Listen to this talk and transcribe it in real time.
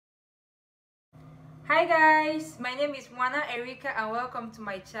Hi guys, my name is Muana Ericka and welcome to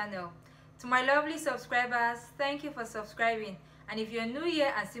my channel. To my lovely subscribers, thank you for subscribing, and if you're new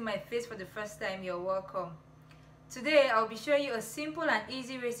here and see my face for the first time, you're welcome. Today I'll be showing you a simple and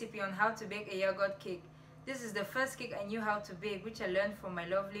easy recipe on how to bake a yogurt cake. This is the first cake I knew how to bake, which I learned from my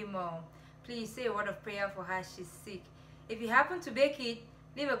lovely mom. Please say a word of prayer for her, she's sick. If you happen to bake it,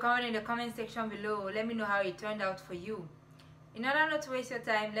 leave a comment in the comment section below. Let me know how it turned out for you. In order not to waste your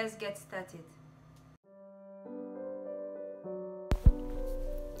time, let's get started.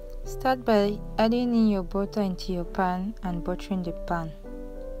 Start by adding in your butter into your pan and buttering the pan.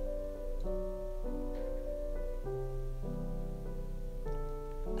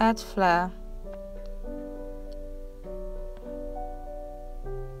 Add flour,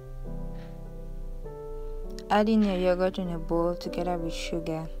 add in your yogurt in a bowl together with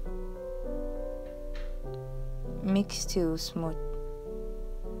sugar. Mix till smooth.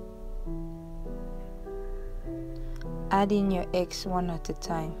 Add in your eggs one at a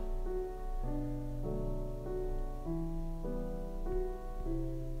time.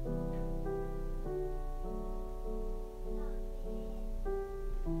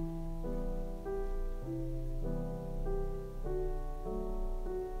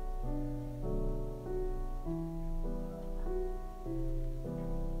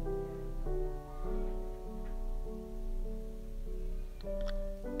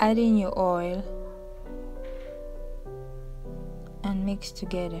 Add in your oil and mix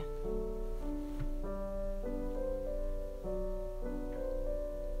together.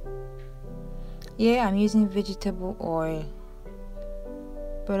 Here I'm using vegetable oil,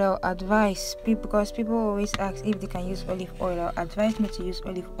 but I'll advise because people always ask if they can use olive oil. I'll advise me to use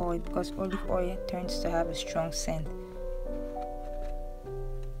olive oil because olive oil tends to have a strong scent.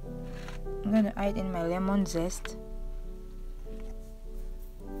 I'm going to add in my lemon zest.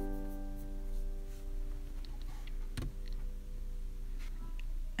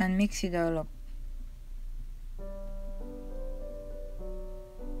 And mix it all up.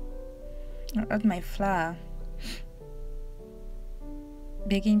 I'll add my flour,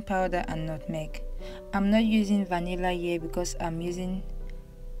 baking powder and nutmeg. I'm not using vanilla here because I'm using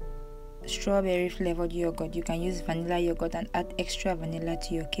strawberry flavored yogurt. You can use vanilla yogurt and add extra vanilla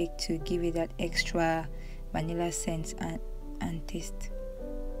to your cake to give it that extra vanilla scent and taste.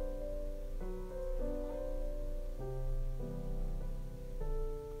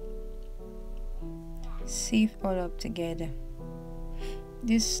 Sieve all up together.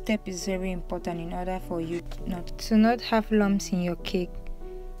 This step is very important in order for you to not have lumps in your cake.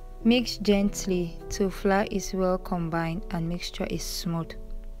 Mix gently till flour is well combined and mixture is smooth.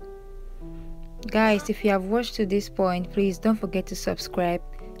 Guys, if you have watched to this point, please don't forget to subscribe,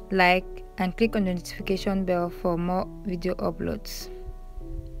 like and click on the notification bell for more video uploads.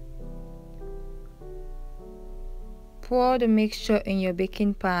 Pour the mixture in your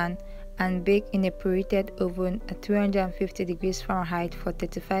baking pan and bake in a preheated oven at 250 degrees Fahrenheit for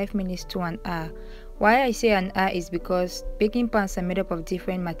 35 minutes to an hour. Why I say an hour is because baking pans are made up of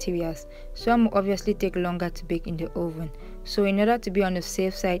different materials. Some will obviously take longer to bake in the oven. So in order to be on the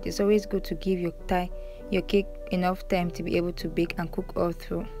safe side, it's always good to give your cake enough time to be able to bake and cook all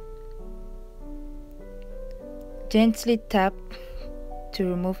through. Gently tap to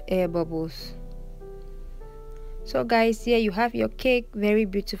remove air bubbles. So guys, here you have your cake, very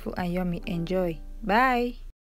beautiful and yummy. Enjoy. Bye.